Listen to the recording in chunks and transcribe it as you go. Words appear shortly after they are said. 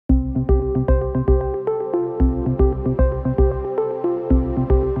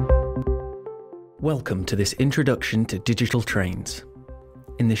Welcome to this introduction to digital trains.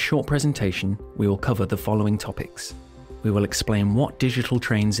 In this short presentation, we will cover the following topics. We will explain what digital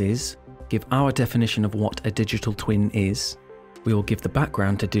trains is, give our definition of what a digital twin is, we will give the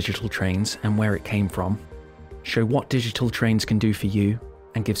background to digital trains and where it came from, show what digital trains can do for you,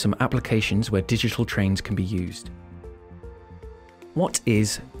 and give some applications where digital trains can be used. What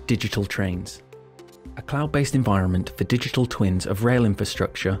is digital trains? A cloud-based environment for digital twins of rail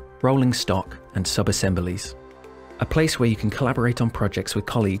infrastructure, rolling stock, and sub-assemblies. A place where you can collaborate on projects with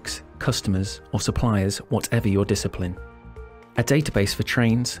colleagues, customers, or suppliers, whatever your discipline. A database for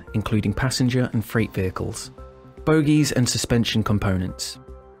trains, including passenger and freight vehicles, bogies and suspension components,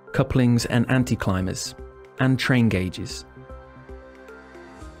 couplings and anti-climbers, and train gauges.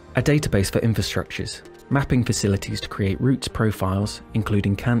 A database for infrastructures, mapping facilities to create routes profiles,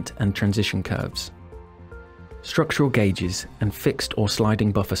 including cant and transition curves. Structural gauges and fixed or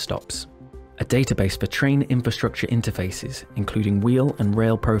sliding buffer stops. A database for train infrastructure interfaces, including wheel and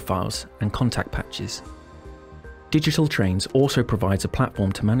rail profiles and contact patches. Digital Trains also provides a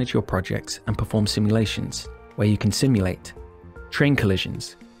platform to manage your projects and perform simulations, where you can simulate train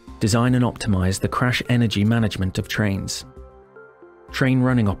collisions, design and optimize the crash energy management of trains, train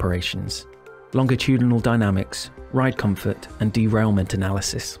running operations, longitudinal dynamics, ride comfort and derailment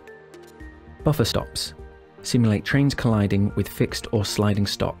analysis. Buffer stops. Simulate trains colliding with fixed or sliding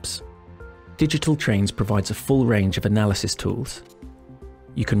stops. Digital Trains provides a full range of analysis tools.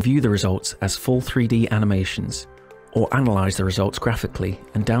 You can view the results as full 3D animations, or analyze the results graphically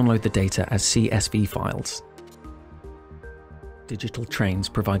and download the data as CSV files. Digital Trains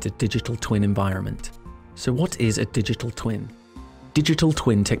provides a digital twin environment. So what is a digital twin? Digital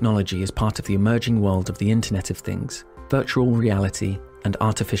twin technology is part of the emerging world of the Internet of Things, virtual reality, and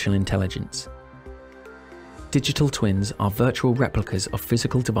artificial intelligence. Digital twins are virtual replicas of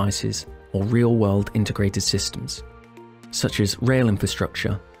physical devices or real-world integrated systems, such as rail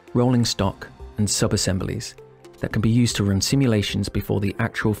infrastructure, rolling stock, and sub-assemblies that can be used to run simulations before the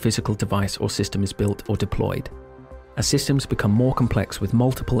actual physical device or system is built or deployed. As systems become more complex with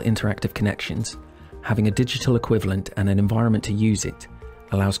multiple interactive connections, having a digital equivalent and an environment to use it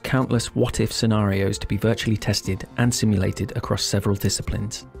allows countless what-if scenarios to be virtually tested and simulated across several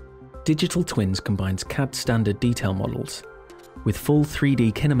disciplines. Digital Twins combines CAD standard detail models with full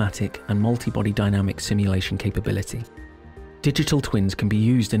 3D kinematic and multi-body dynamic simulation capability. Digital Twins can be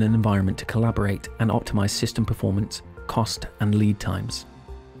used in an environment to collaborate and optimize system performance, cost, and lead times.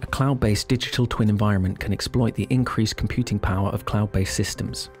 A cloud-based digital twin environment can exploit the increased computing power of cloud-based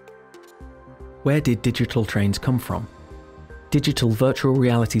systems. Where did Digital Trains come from? Digital Virtual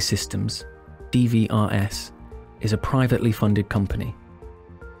Reality Systems, DVRS, is a privately funded company.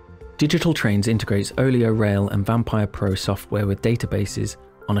 Digital Trains integrates Olio Rail and Vampire Pro software with databases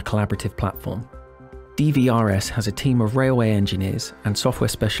on a collaborative platform. DVRS has a team of railway engineers and software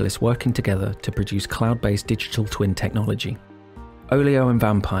specialists working together to produce cloud-based digital twin technology. Olio and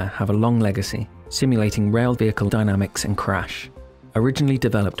Vampire have a long legacy, simulating rail vehicle dynamics and crash. Originally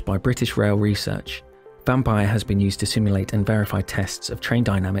developed by British Rail Research, Vampire has been used to simulate and verify tests of train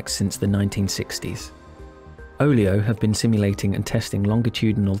dynamics since the 1960s. Olio have been simulating and testing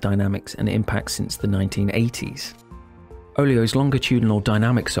longitudinal dynamics and impacts since the 1980s. Olio's longitudinal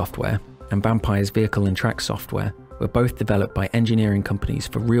dynamic software and Vampire's vehicle and track software were both developed by engineering companies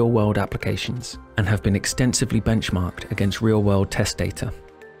for real-world applications and have been extensively benchmarked against real-world test data.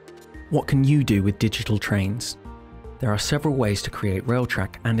 What can you do with digital trains? There are several ways to create rail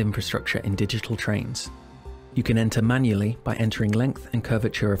track and infrastructure in digital trains. You can enter manually by entering length and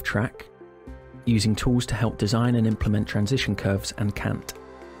curvature of track, using tools to help design and implement transition curves and cant.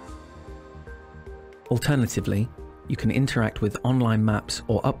 Alternatively, you can interact with online maps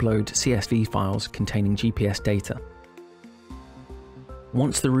or upload CSV files containing GPS data.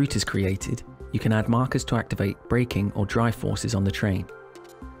 Once the route is created, you can add markers to activate braking or drive forces on the train.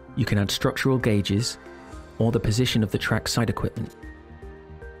 You can add structural gauges or the position of the track side equipment.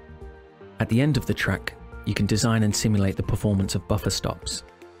 At the end of the track, you can design and simulate the performance of buffer stops.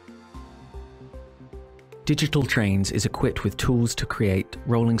 Digital Trains is equipped with tools to create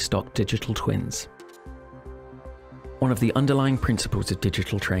rolling stock digital twins. One of the underlying principles of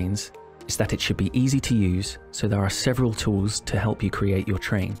digital trains is that it should be easy to use, so there are several tools to help you create your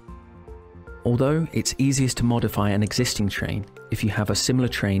train. Although it's easiest to modify an existing train if you have a similar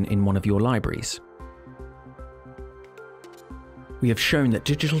train in one of your libraries. We have shown that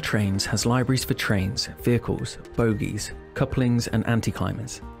Digital Trains has libraries for trains, vehicles, bogies, couplings and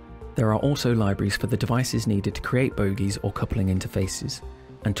anti-climbers. There are also libraries for the devices needed to create bogies or coupling interfaces,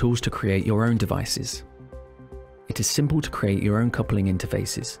 and tools to create your own devices. It is simple to create your own coupling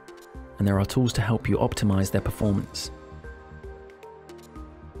interfaces, and there are tools to help you optimize their performance.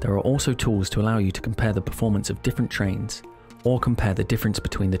 There are also tools to allow you to compare the performance of different trains, or compare the difference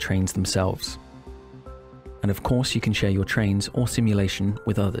between the trains themselves. And of course, you can share your trains or simulation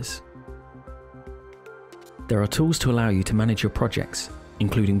with others. There are tools to allow you to manage your projects,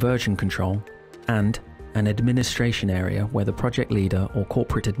 including version control, and an administration area where the project leader or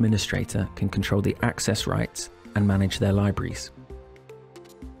corporate administrator can control the access rights and manage their libraries.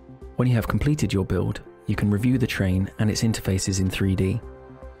 When you have completed your build, you can review the train and its interfaces in 3D.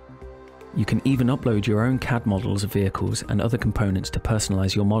 You can even upload your own CAD models of vehicles and other components to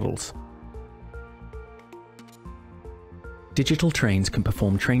personalize your models. DigitalTrains can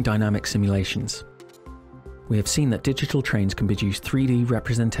perform train dynamic simulations. We have seen that DigitalTrains can produce 3D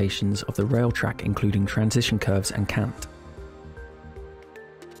representations of the rail track, including transition curves and cant.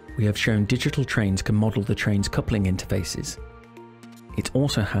 We have shown DigitalTrains can model the train's coupling interfaces. It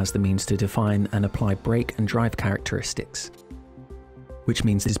also has the means to define and apply brake and drive characteristics, which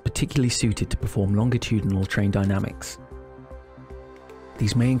means it is particularly suited to perform longitudinal train dynamics.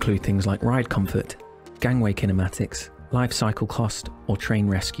 These may include things like ride comfort, gangway kinematics, life cycle cost, or train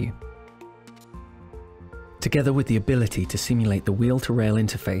rescue. Together with the ability to simulate the wheel-to-rail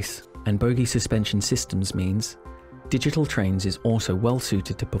interface and bogie suspension systems means DigitalTrains is also well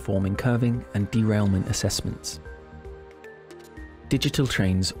suited to performing curving and derailment assessments.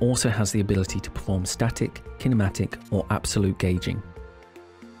 DigitalTrains also has the ability to perform static, kinematic, or absolute gauging.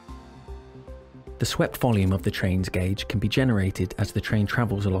 The swept volume of the train's gauge can be generated as the train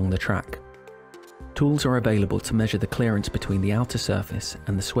travels along the track. Tools are available to measure the clearance between the outer surface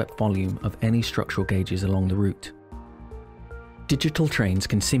and the swept volume of any structural gauges along the route. DigitalTrains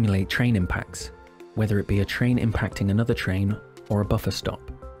can simulate train impacts, whether it be a train impacting another train or a buffer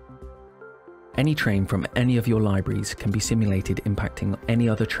stop. Any train from any of your libraries can be simulated impacting any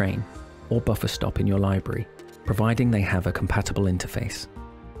other train or buffer stop in your library, providing they have a compatible interface.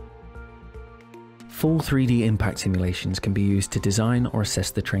 Full 3D impact simulations can be used to design or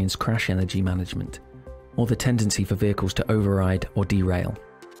assess the train's crash energy management, or the tendency for vehicles to override or derail.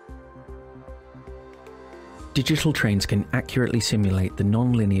 DigitalTrains can accurately simulate the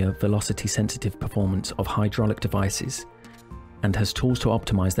non-linear velocity-sensitive performance of hydraulic devices, and has tools to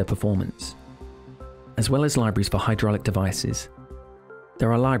optimize their performance. As well as libraries for hydraulic devices,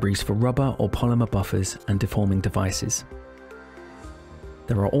 there are libraries for rubber or polymer buffers and deforming devices.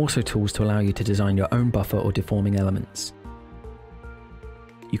 There are also tools to allow you to design your own buffer or deforming elements.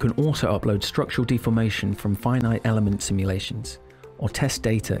 You can also upload structural deformation from finite element simulations, or test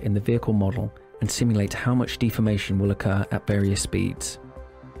data in the vehicle model and simulate how much deformation will occur at various speeds.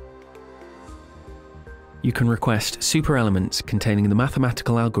 You can request super elements containing the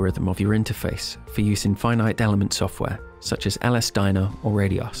mathematical algorithm of your interface for use in finite element software, such as LS-Dyna or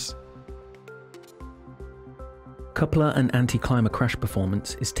Radios. Coupler and anti-climber crash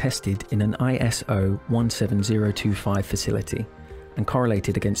performance is tested in an ISO 17025 facility and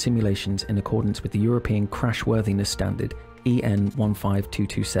correlated against simulations in accordance with the European crash worthiness standard EN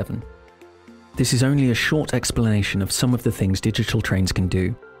 15227. This is only a short explanation of some of the things DigitalTrains can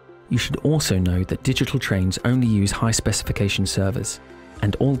do. You should also know that DigitalTrains only use high specification servers,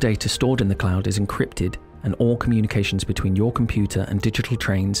 and all data stored in the cloud is encrypted, and all communications between your computer and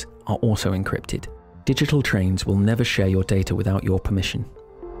DigitalTrains are also encrypted. DigitalTrains will never share your data without your permission.